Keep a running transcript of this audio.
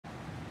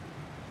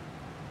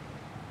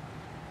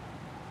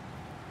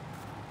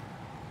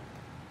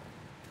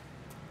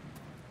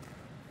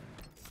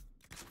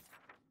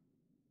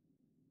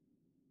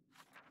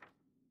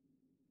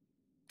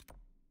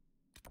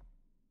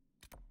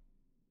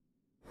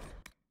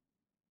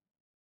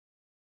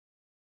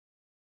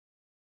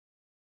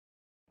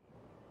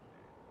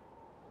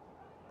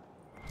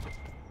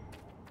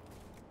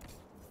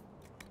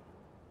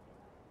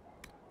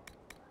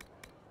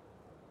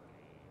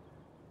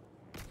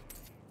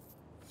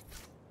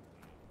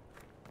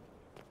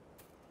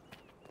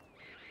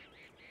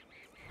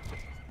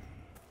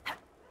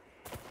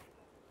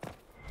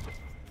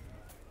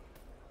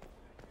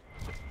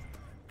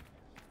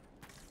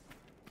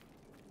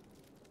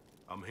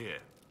here.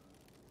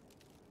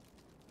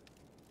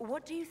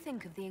 What do you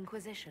think of the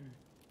Inquisition?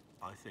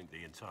 I think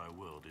the entire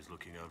world is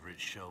looking over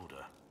its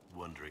shoulder,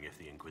 wondering if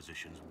the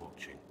Inquisition's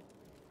watching.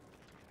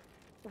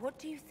 What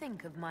do you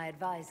think of my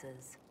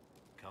advisors?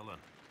 Cullen.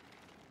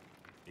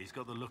 He's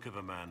got the look of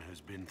a man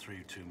who's been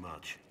through too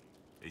much.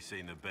 He's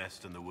seen the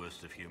best and the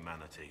worst of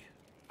humanity,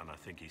 and I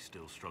think he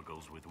still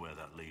struggles with where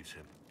that leaves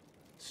him.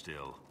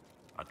 Still,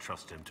 I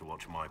trust him to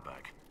watch my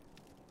back.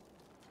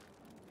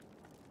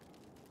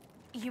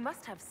 You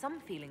must have some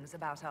feelings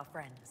about our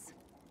friends.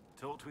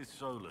 Talked with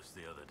Solus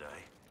the other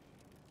day.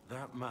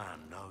 That man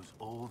knows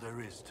all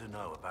there is to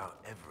know about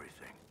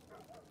everything.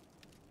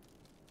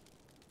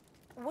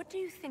 What do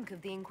you think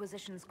of the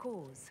Inquisition's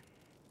cause?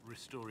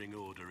 Restoring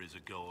order is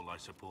a goal I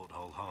support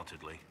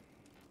wholeheartedly.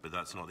 But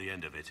that's not the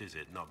end of it, is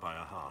it? Not by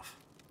a half.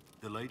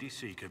 The Lady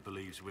Seeker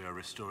believes we are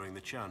restoring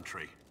the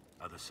Chantry.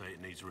 Others say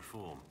it needs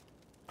reform.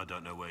 I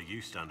don't know where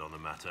you stand on the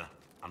matter,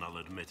 and I'll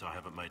admit I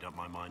haven't made up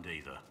my mind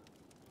either.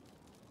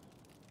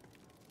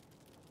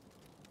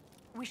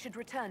 We should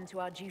return to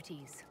our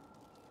duties.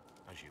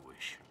 As you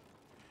wish.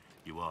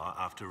 You are,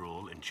 after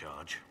all, in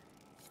charge.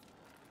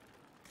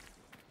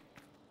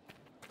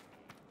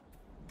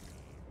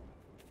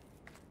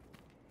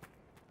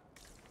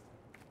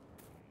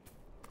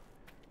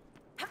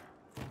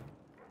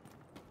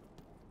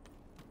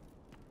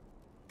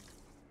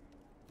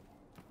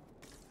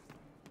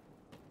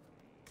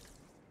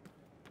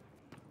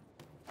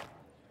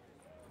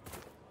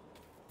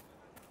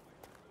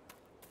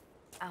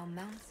 Our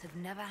mounts have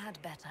never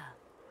had better.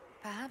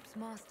 Perhaps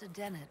Master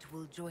Dennett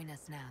will join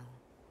us now.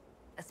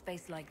 A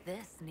space like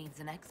this needs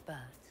an expert.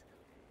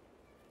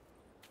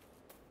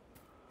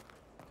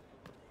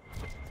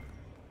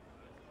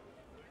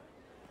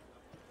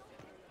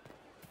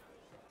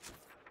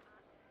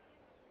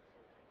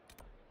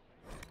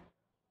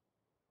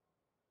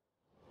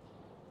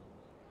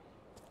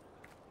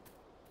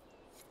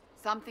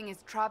 Something is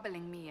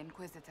troubling me,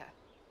 Inquisitor.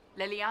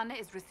 Leliana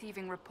is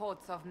receiving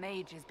reports of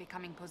mages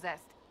becoming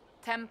possessed,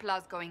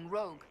 Templars going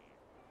rogue.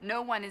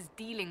 No one is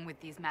dealing with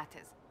these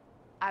matters.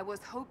 I was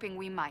hoping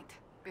we might,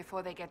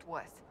 before they get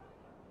worse.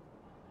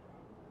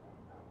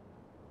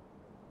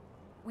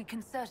 We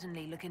can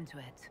certainly look into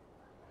it.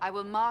 I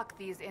will mark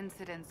these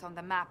incidents on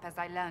the map as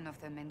I learn of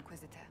them,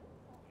 Inquisitor.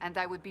 And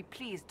I would be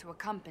pleased to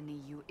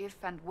accompany you if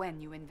and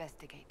when you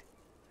investigate.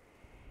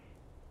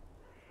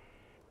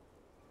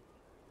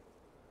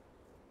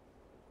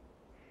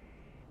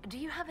 Do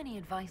you have any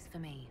advice for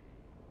me?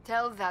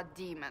 Tell that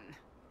demon,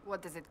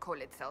 what does it call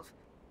itself?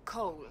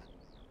 Cole.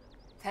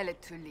 Tell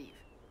it to leave.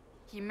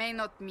 He may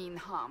not mean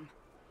harm,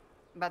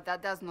 but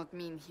that does not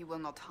mean he will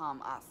not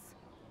harm us.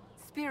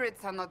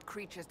 Spirits are not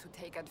creatures to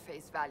take at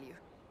face value.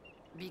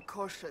 Be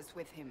cautious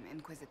with him,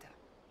 Inquisitor.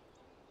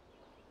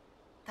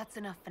 That's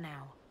enough for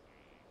now.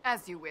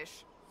 As you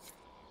wish.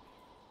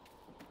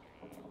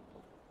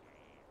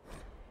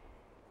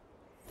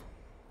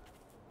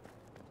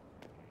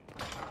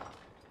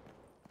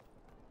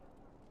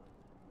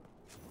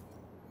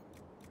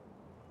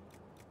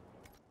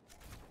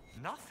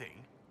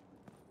 Nothing?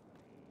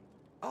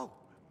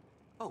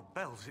 Oh,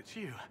 Bells, it's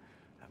you.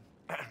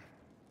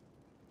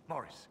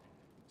 Morris.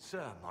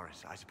 Sir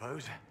Morris, I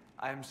suppose.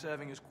 I am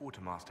serving as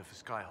quartermaster for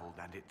Skyhold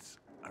and its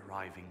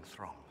arriving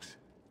throngs.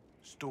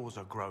 Stores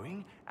are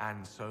growing,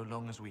 and so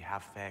long as we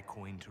have fair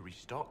coin to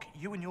restock,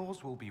 you and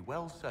yours will be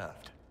well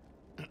served.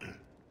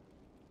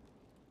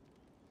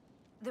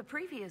 The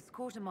previous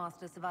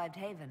quartermaster survived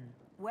Haven.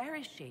 Where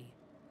is she?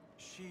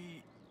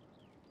 She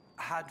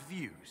had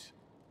views.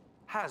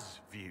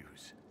 Has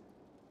views.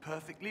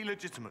 Perfectly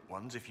legitimate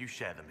ones if you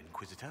share them,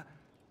 Inquisitor.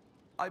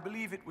 I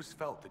believe it was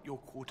felt that your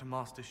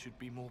quartermaster should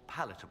be more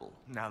palatable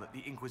now that the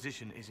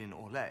Inquisition is in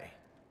Orlais.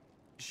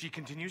 She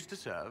continues to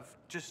serve,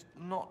 just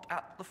not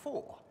at the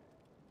fore.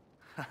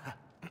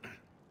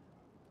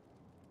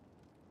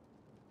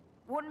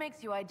 What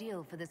makes you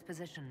ideal for this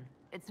position?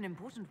 It's an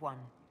important one.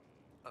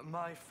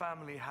 My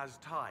family has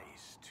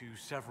ties to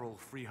several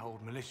freehold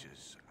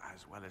militias,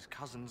 as well as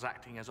cousins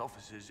acting as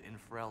officers in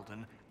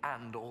Ferelden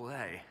and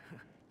Orlais.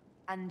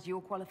 And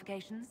your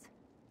qualifications?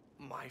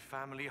 My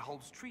family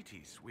holds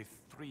treaties with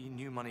 3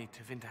 new money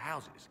Tevinter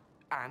houses,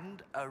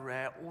 and a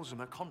rare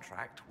Orzuma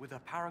contract with a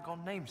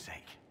Paragon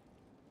namesake.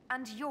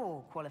 And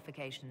your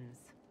qualifications?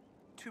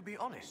 To be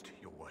honest,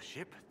 your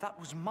worship, that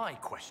was my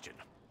question.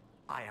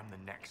 I am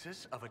the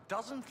nexus of a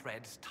dozen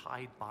threads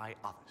tied by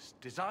others,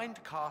 designed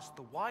to cast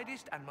the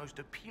widest and most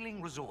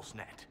appealing resource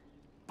net.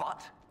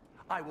 But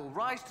I will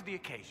rise to the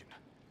occasion.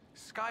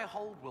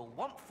 Skyhold will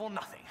want for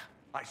nothing.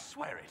 I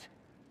swear it.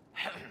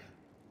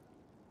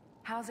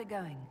 How's it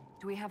going?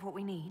 Do we have what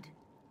we need?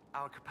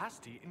 Our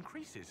capacity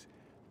increases,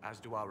 as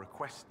do our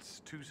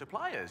requests to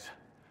suppliers.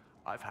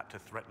 I've had to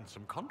threaten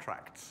some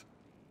contracts.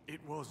 It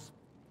was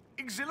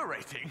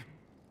exhilarating.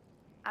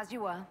 As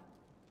you were.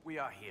 We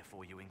are here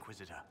for you,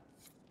 Inquisitor.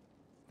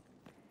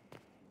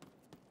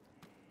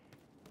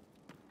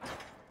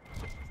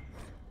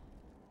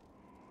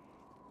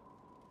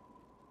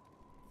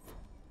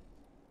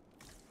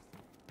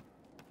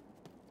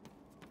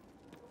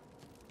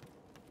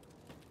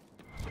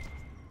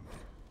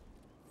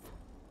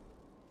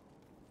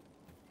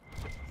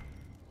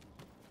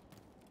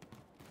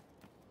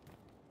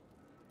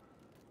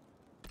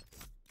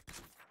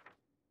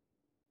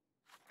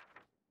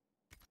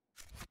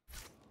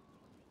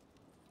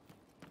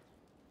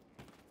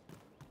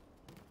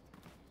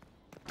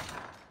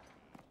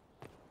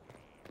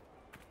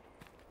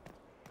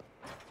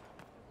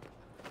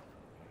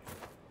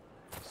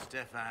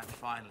 Stefan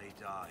finally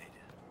died.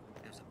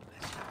 It was a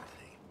blessing,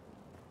 really.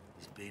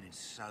 He's been in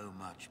so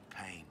much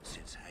pain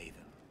since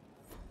Haven.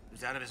 He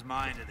was out of his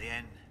mind at the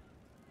end.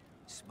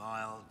 He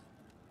smiled,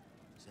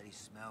 said he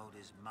smelled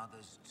his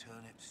mother's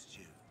turnip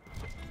stew,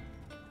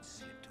 and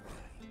slipped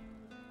away.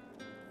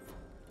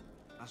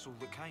 That's all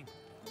that came.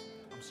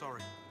 I'm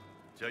sorry.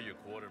 Tell your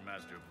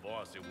quartermaster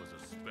boss it was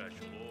a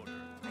special order.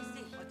 I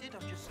see. I did.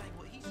 I'm just saying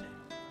what he said.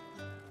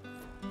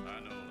 I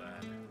know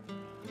that.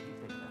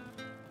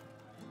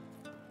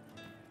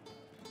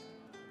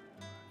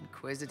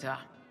 Inquisitor.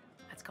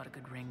 That's got a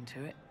good ring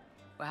to it.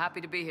 We're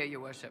happy to be here,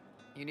 your worship.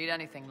 You need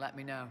anything, let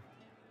me know.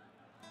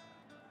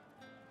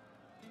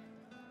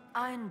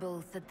 Iron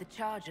Bull said the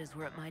charges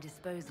were at my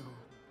disposal.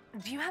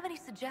 Do you have any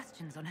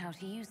suggestions on how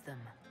to use them?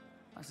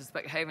 I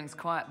suspect Haven's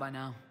quiet by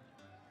now.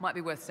 Might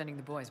be worth sending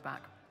the boys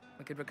back.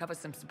 We could recover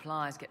some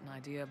supplies, get an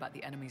idea about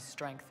the enemy's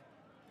strength.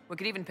 We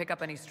could even pick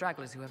up any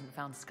stragglers who haven't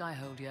found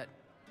Skyhold yet.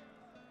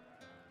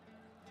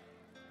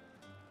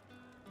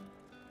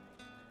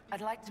 I'd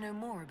like to know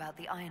more about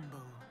the Iron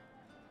Bull.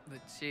 The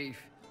chief.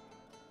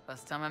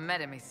 First time I met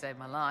him, he saved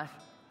my life.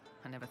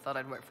 I never thought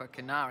I'd work for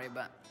Canary,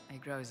 but he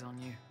grows on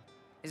you.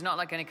 He's not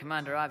like any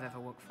commander I've ever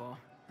worked for.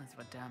 That's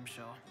for damn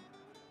sure.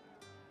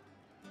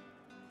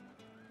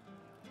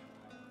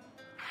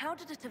 How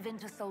did a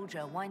Tevinter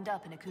soldier wind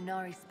up in a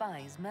Kunari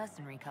spy's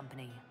mercenary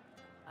company?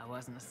 I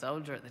wasn't a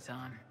soldier at the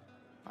time.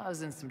 I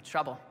was in some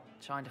trouble,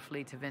 trying to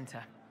flee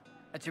Tevinter.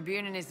 A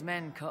Tribune and his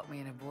men caught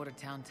me in a border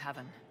town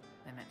tavern.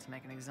 They meant to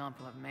make an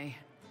example of me.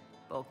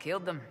 Bull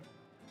killed them.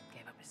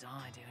 Gave up his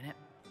eye doing it.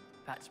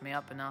 Patched me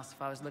up and asked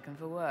if I was looking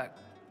for work.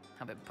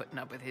 I've been putting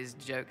up with his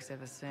jokes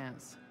ever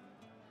since.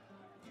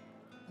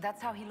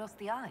 That's how he lost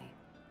the eye?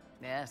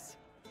 Yes.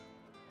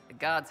 The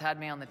guards had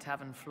me on the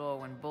tavern floor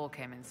when Bull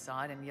came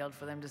inside and yelled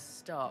for them to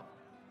stop.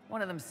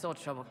 One of them saw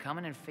trouble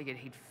coming and figured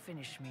he'd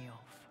finish me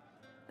off.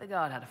 The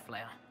guard had a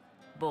flare.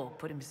 Bull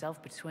put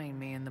himself between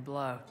me and the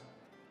blow.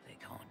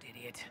 Big-horned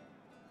idiot.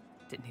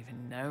 Didn't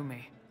even know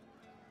me.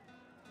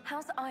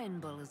 How's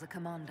Iron Bull as a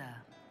commander?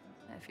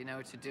 If you know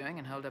what you're doing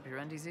and hold up your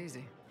end, he's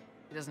easy.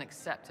 He doesn't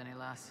accept any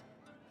less.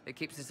 If he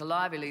keeps us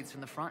alive, he leads from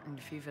the front, and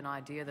if you've an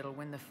idea that'll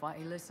win the fight,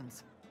 he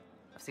listens.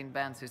 I've seen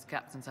bands whose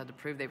captains had to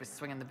prove they were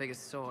swinging the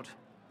biggest sword.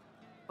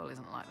 Bull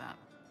isn't like that.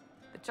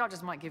 The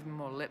charges might give him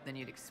more lip than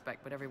you'd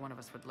expect, but every one of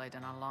us would lay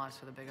down our lives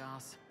for the big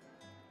ass.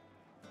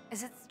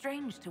 Is it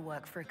strange to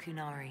work for a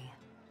Kunari?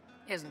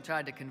 He hasn't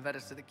tried to convert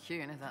us to the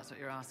Qun, if that's what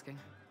you're asking.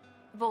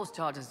 Bull's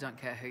charges don't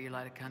care who you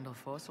light a candle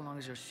for, so long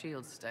as your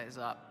shield stays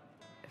up.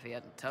 If he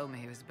hadn't told me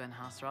he was Ben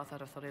Hasrath,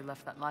 I'd have thought he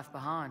left that life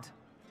behind.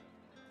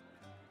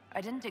 I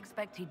didn't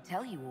expect he'd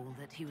tell you all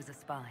that he was a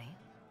spy.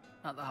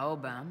 Not the whole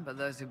band, but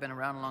those who've been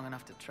around long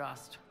enough to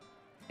trust.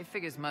 He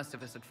figures most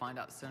of us would find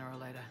out sooner or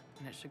later,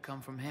 and it should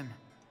come from him.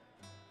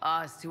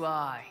 Eyes to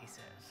eye, he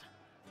says.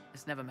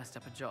 It's never messed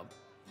up a job.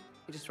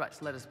 He just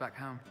writes letters back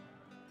home.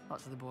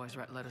 Lots of the boys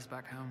write letters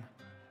back home.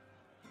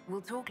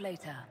 We'll talk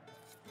later.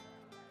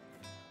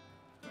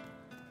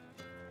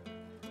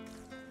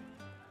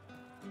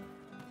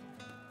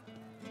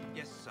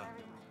 Yes, sir.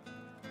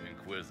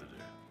 Inquisitor.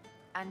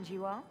 And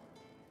you are?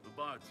 The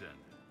bartender.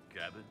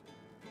 Cabin.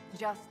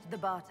 Just the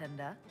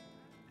bartender?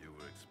 You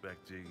were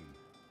expecting...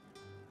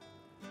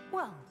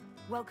 Well,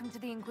 welcome to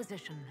the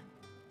Inquisition.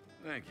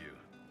 Thank you.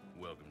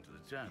 Welcome to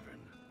the tavern.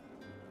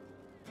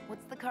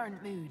 What's the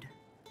current mood?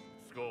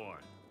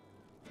 Scorn.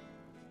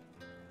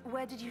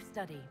 Where did you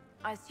study?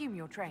 I assume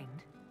you're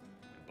trained.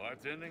 In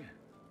bartending?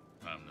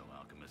 I'm no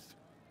alchemist.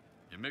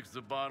 You mix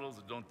the bottles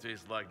that don't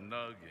taste like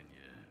nug and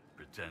you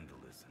pretend to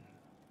listen.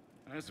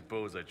 I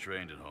suppose I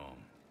trained at home,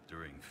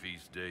 during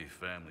feast day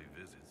family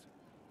visits.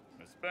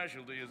 My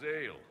specialty is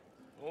ale.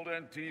 Old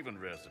Antivan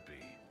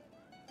recipe.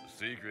 The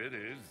secret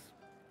is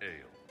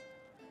ale.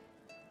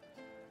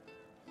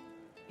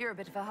 You're a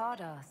bit of a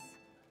hard ass.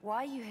 Why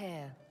are you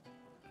here?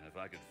 If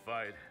I could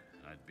fight,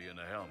 I'd be in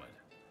a helmet.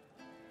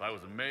 If I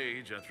was a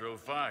mage, I'd throw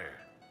fire.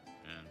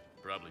 And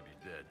probably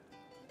be dead.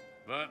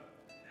 But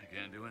I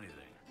can't do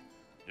anything.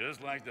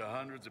 Just like the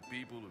hundreds of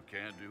people who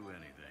can't do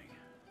anything.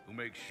 Who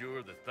make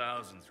sure the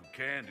thousands who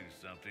can do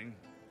something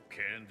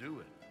can do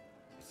it.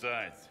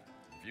 Besides,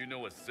 if you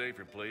know a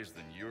safer place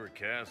than your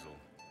castle,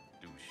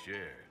 do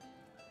share.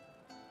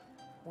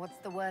 What's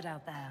the word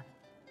out there?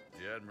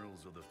 The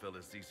admirals of the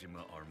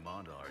Felicissima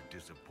Armada are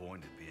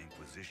disappointed the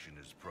Inquisition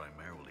is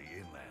primarily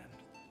inland.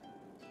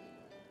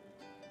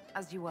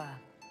 As you were.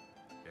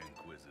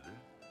 Inquisitor?